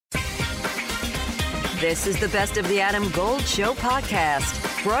This is the Best of the Adam Gold Show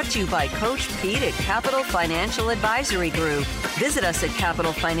podcast, brought to you by Coach Pete at Capital Financial Advisory Group. Visit us at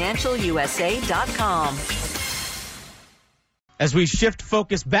capitalfinancialusa.com. As we shift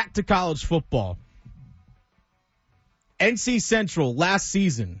focus back to college football, NC Central last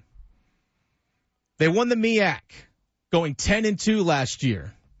season, they won the MEAC, going 10-2 last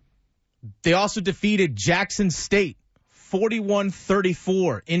year. They also defeated Jackson State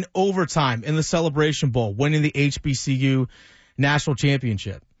 41-34 in overtime in the Celebration Bowl, winning the HBCU National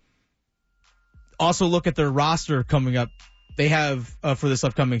Championship. Also look at their roster coming up. They have, for this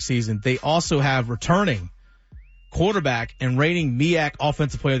upcoming season, they also have returning quarterback and reigning MEAC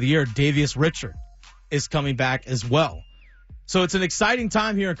Offensive Player of the Year, Davius Richard, is coming back as well. So it's an exciting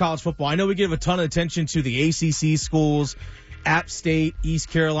time here in college football. I know we give a ton of attention to the ACC schools, App State, East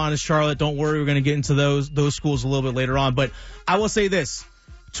Carolina, Charlotte. Don't worry, we're going to get into those schools a little bit later on. But I will say this,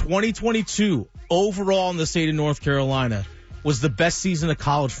 2022 overall in the state of North Carolina was the best season of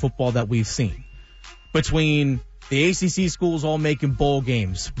college football that we've seen. Between the ACC schools all making bowl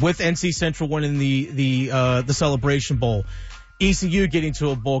games, with NC Central winning the Celebration Bowl, ECU getting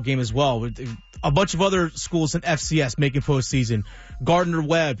to a bowl game as well, a bunch of other schools in FCS making postseason.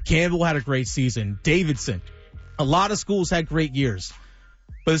 Gardner-Webb, Campbell had a great season. Davidson, a lot of schools had great years.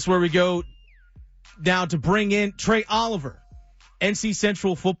 But this is where we go now to bring in Trei Oliver, NC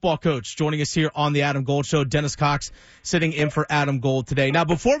Central football coach, joining us here on the Adam Gold Show. Dennis Cox sitting in for Adam Gold today. Now,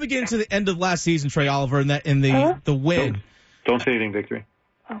 before we get into the end of last season, Trei Oliver, and the win. Don't say anything, Victory.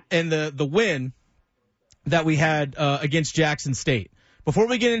 And the win that we had against Jackson State. Before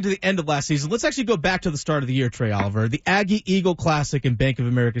we get into the end of last season, let's actually go back to the start of the year, Trei Oliver. The Aggie Eagle Classic in Bank of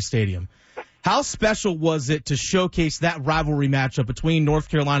America Stadium. How special was it to showcase that rivalry matchup between North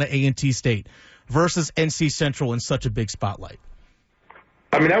Carolina A&T State versus NC Central in such a big spotlight?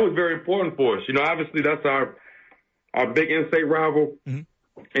 I mean, that was very important for us. You know, obviously that's our big in-state rival, and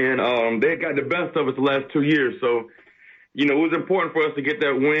they had got the best of us the last 2 years. So, you know, it was important for us to get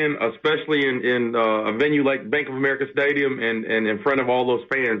that win, especially in a venue like Bank of America Stadium and in front of all those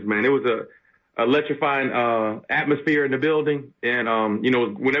fans, man. It was a electrifying atmosphere in the building. And, you know,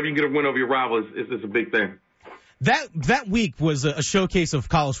 whenever you get a win over your rival, it's a big thing. That week was a showcase of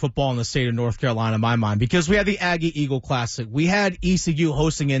college football in the state of North Carolina, in my mind, because we had the Aggie Eagle Classic. We had ECU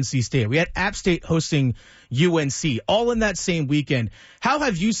hosting NC State. We had App State hosting UNC, all in that same weekend. How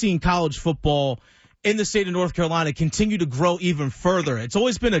have you seen college football in the state of North Carolina continue to grow even further? It's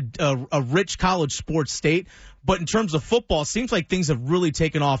always been a rich college sports state, but in terms of football, it seems like things have really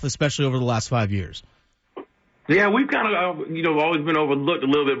taken off, especially over the last 5 years. Yeah, we've kind of, always been overlooked a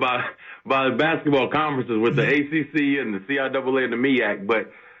little bit by the basketball conferences with the ACC and the CIAA and the MEAC.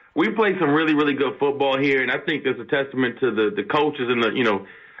 But we play some really, really good football here, and I think it's a testament to the coaches in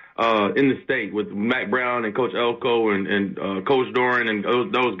the state with Matt Brown and Coach Elko and Coach Doran and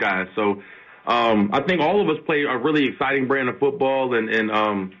those guys. So I think all of us play a really exciting brand of football, and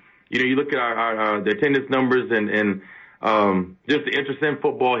you look at the attendance numbers and just the interest in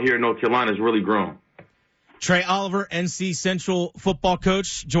football here in North Carolina has really grown. Trei Oliver, NC Central football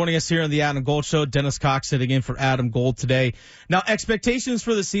coach, joining us here on the Adam Gold Show. Dennis Cox sitting in for Adam Gold today. Now, expectations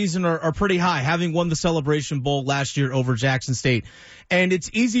for the season are pretty high, having won the Celebration Bowl last year over Jackson State. And it's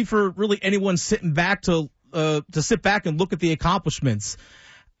easy for really anyone sitting back to sit back and look at the accomplishments.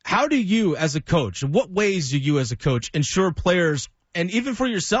 How do you, as a coach, in what ways do you as a coach ensure players, and even for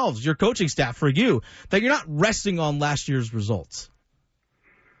yourselves, your coaching staff, for you, that you're not resting on last year's results?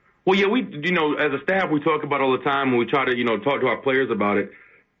 Well, yeah, as a staff, we talk about it all the time, and we try to, talk to our players about it.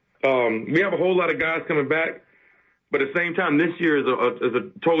 We have a whole lot of guys coming back, but at the same time, this year is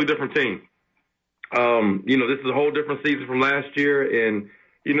a totally different team. This is a whole different season from last year, and,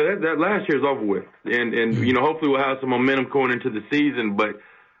 that last year is over with. And hopefully we'll have some momentum going into the season, but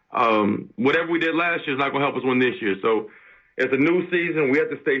whatever we did last year is not going to help us win this year. So it's a new season. We have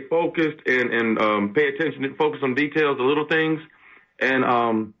to stay focused and pay attention and focus on details, the little things.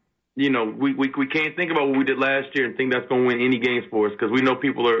 And, we can't think about what we did last year and think that's going to win any games for us, because we know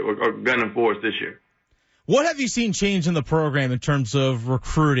people are gunning for us this year. What have you seen change in the program in terms of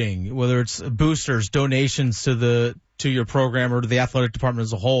recruiting, whether it's boosters, donations to your program or to the athletic department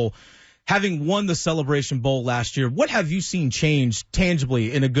as a whole? Having won the Celebration Bowl last year, what have you seen change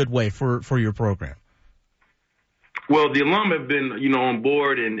tangibly in a good way for your program? Well, the alum have been, on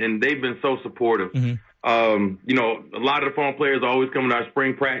board, and they've been so supportive. Mm-hmm. A lot of the foreign players are always coming to our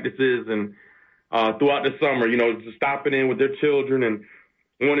spring practices and throughout the summer, just stopping in with their children and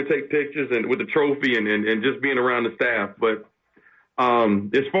want to take pictures and with the trophy and just being around the staff. But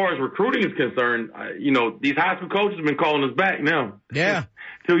As far as recruiting is concerned, these high school coaches have been calling us back now. Yeah.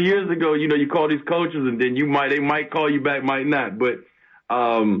 2 years ago, you call these coaches and then they might call you back, might not. But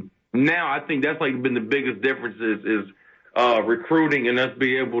now I think that's like been the biggest difference is recruiting and us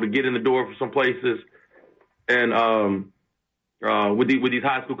being able to get in the door for some places, and with these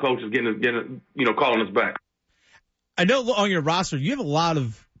high school coaches getting calling us back. I know on your roster you have a lot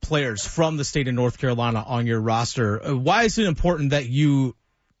of players from the state of North Carolina on your roster. Why is it important that you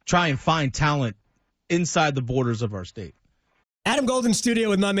try and find talent inside the borders of our state? Adam Golden studio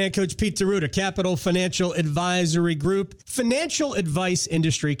with my man, Coach Pete DeRuta, Capital Financial Advisory Group. Financial advice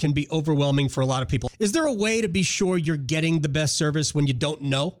industry can be overwhelming for a lot of people. Is there a way to be sure you're getting the best service when you don't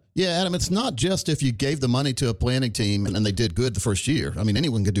know? Yeah, Adam, it's not just if you gave the money to a planning team and they did good the first year. I mean,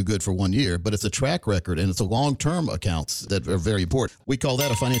 anyone could do good for 1 year, but it's a track record and it's a long-term accounts that are very important. We call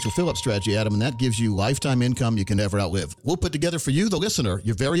that a financial fill-up strategy, Adam, and that gives you lifetime income you can never outlive. We'll put together for you, the listener,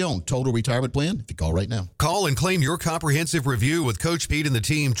 your very own total retirement plan if you call right now. Call and claim your comprehensive review with Coach Pete and the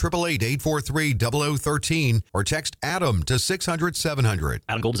team, 888-843-0013, or text ADAM to 600-700.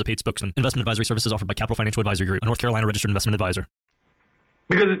 Adam Gold is a paid spokesman. Investment advisory services offered by Capital Financial Advisory Group, a North Carolina registered investment advisor.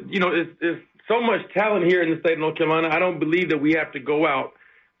 Because, it's so much talent here in the state of North Carolina. I don't believe that we have to go out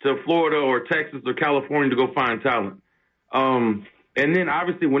to Florida or Texas or California to go find talent. And then,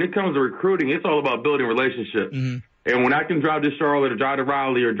 obviously, when it comes to recruiting, it's all about building relationships. Mm-hmm. And when I can drive to Charlotte or drive to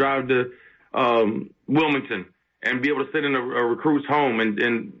Raleigh or drive to Wilmington and be able to sit in a recruit's home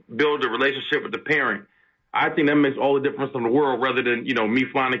and build a relationship with the parent, I think that makes all the difference in the world rather than, me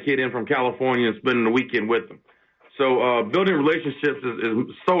flying a kid in from California and spending the weekend with them. So building relationships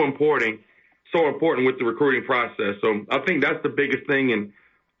is so important with the recruiting process. So I think that's the biggest thing. And,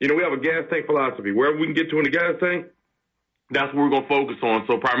 we have a gas tank philosophy. Wherever we can get to in the gas tank, that's what we're going to focus on.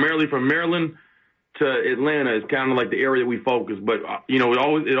 So primarily from Maryland to Atlanta is kind of like the area we focus. But,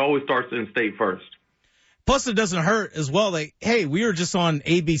 it always starts in state first. Plus, it doesn't hurt as well. Like, hey, we were just on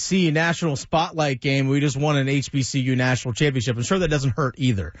ABC National Spotlight game. We just won an HBCU National Championship. I'm sure that doesn't hurt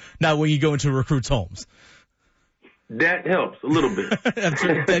either. Now, when you go into recruits' homes. That helps a little bit.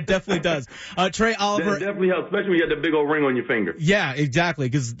 That definitely does. Trei Oliver. That definitely helps, especially when you got that big old ring on your finger. Yeah, exactly,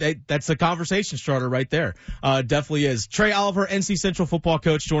 because that's a conversation starter right there. Definitely is. Trei Oliver, NC Central football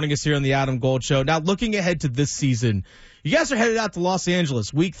coach, joining us here on the Adam Gold Show. Now, looking ahead to this season, you guys are headed out to Los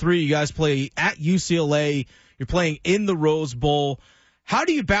Angeles. Week 3, you guys play at UCLA. You're playing in the Rose Bowl. How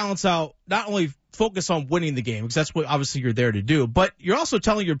do you balance out not only focus on winning the game, because that's what obviously you're there to do, but you're also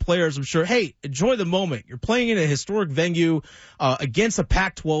telling your players, I'm sure, hey, enjoy the moment. You're playing in a historic venue against a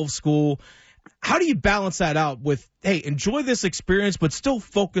Pac-12 school. How do you balance that out with, hey, enjoy this experience, but still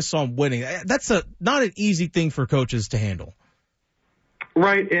focus on winning? That's not an easy thing for coaches to handle.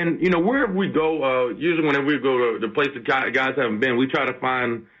 Right, and, wherever we go, usually whenever we go to the place that guys haven't been, we try to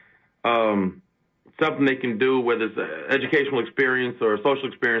find something they can do, whether it's an educational experience or a social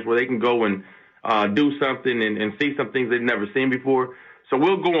experience where they can go and do something and see some things they've never seen before. So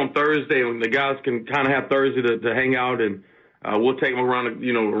we'll go on Thursday, and the guys can kind of have Thursday to hang out, and we'll take them around,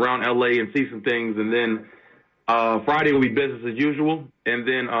 around LA and see some things. And then Friday will be business as usual. And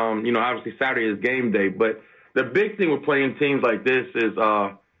then, obviously Saturday is game day. But the big thing with playing teams like this is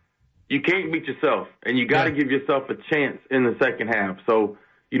you can't beat yourself, and you got to give yourself a chance in the second half. So,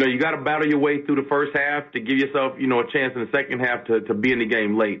 you got to battle your way through the first half to give yourself, a chance in the second half to be in the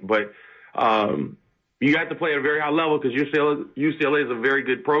game late. But you have to play at a very high level because UCLA is a very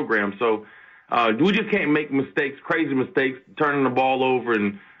good program. So we just can't make mistakes, crazy mistakes, turning the ball over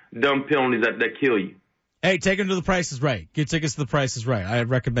and dumb penalties that kill you. Hey, take them to The Price is Right. Get tickets to The Price is Right. I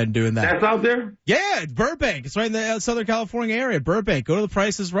recommend doing that. That's out there? Yeah, Burbank. It's right in the Southern California area. Burbank. Go to The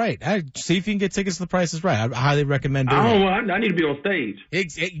Price is Right. See if you can get tickets to The Price is Right. I highly recommend doing it. I need to be on stage.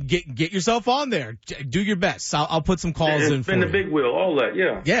 Get yourself on there. Do your best. I'll put some calls in for spin the big wheel, all that,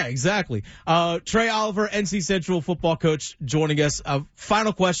 yeah. Yeah, exactly. Trei Oliver, NC Central football coach, joining us.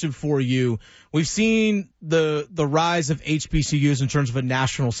 Final question for you. We've seen the rise of HBCUs in terms of a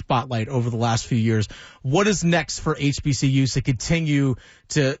national spotlight over the last few years. What is next for HBCUs to continue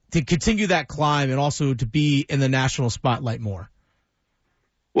that climb and also to be in the national spotlight more?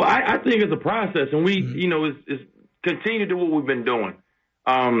 Well, I think it's a process, and we, is continue to do what we've been doing.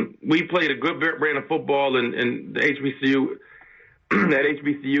 We played a good brand of football in the HBCU, at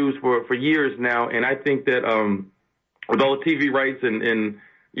HBCUs for years now, and I think that with all the TV rights and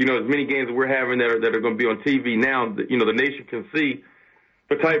as many games that we're having that are going to be on TV now, the nation can see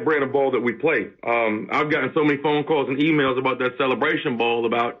the type brand of ball that we play. I've gotten so many phone calls and emails about that Celebration Bowl,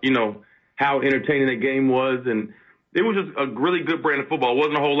 about, how entertaining that game was. And it was just a really good brand of football. It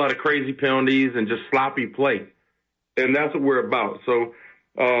wasn't a whole lot of crazy penalties and just sloppy play. and that's what we're about. So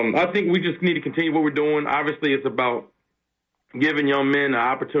I think we just need to continue what we're doing. Obviously, it's about giving young men an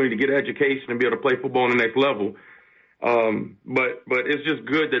opportunity to get education and be able to play football on the next level. But it's just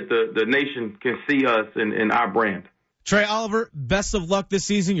good that the nation can see us in our brand. Trei Oliver, best of luck this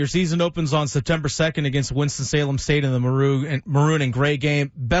season. Your season opens on September 2nd against Winston-Salem State in the maroon and gray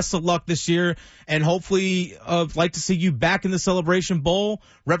game. Best of luck this year, and hopefully I'd like to see you back in the Celebration Bowl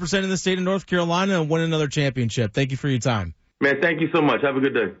representing the state of North Carolina and win another championship. Thank you for your time. Man, thank you so much. Have a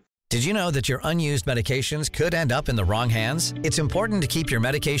good day. Did you know that your unused medications could end up in the wrong hands? It's important to keep your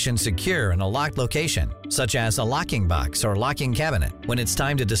medications secure in a locked location, such as a locking box or locking cabinet. When it's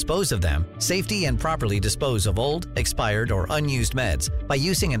time to dispose of them, safely and properly dispose of old, expired, or unused meds by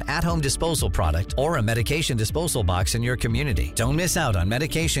using an at-home disposal product or a medication disposal box in your community. Don't miss out on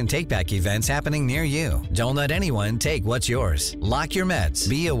medication take-back events happening near you. Don't let anyone take what's yours. Lock your meds.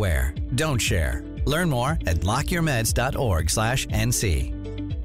 Be aware. Don't share. Learn more at lockyourmeds.org/NC.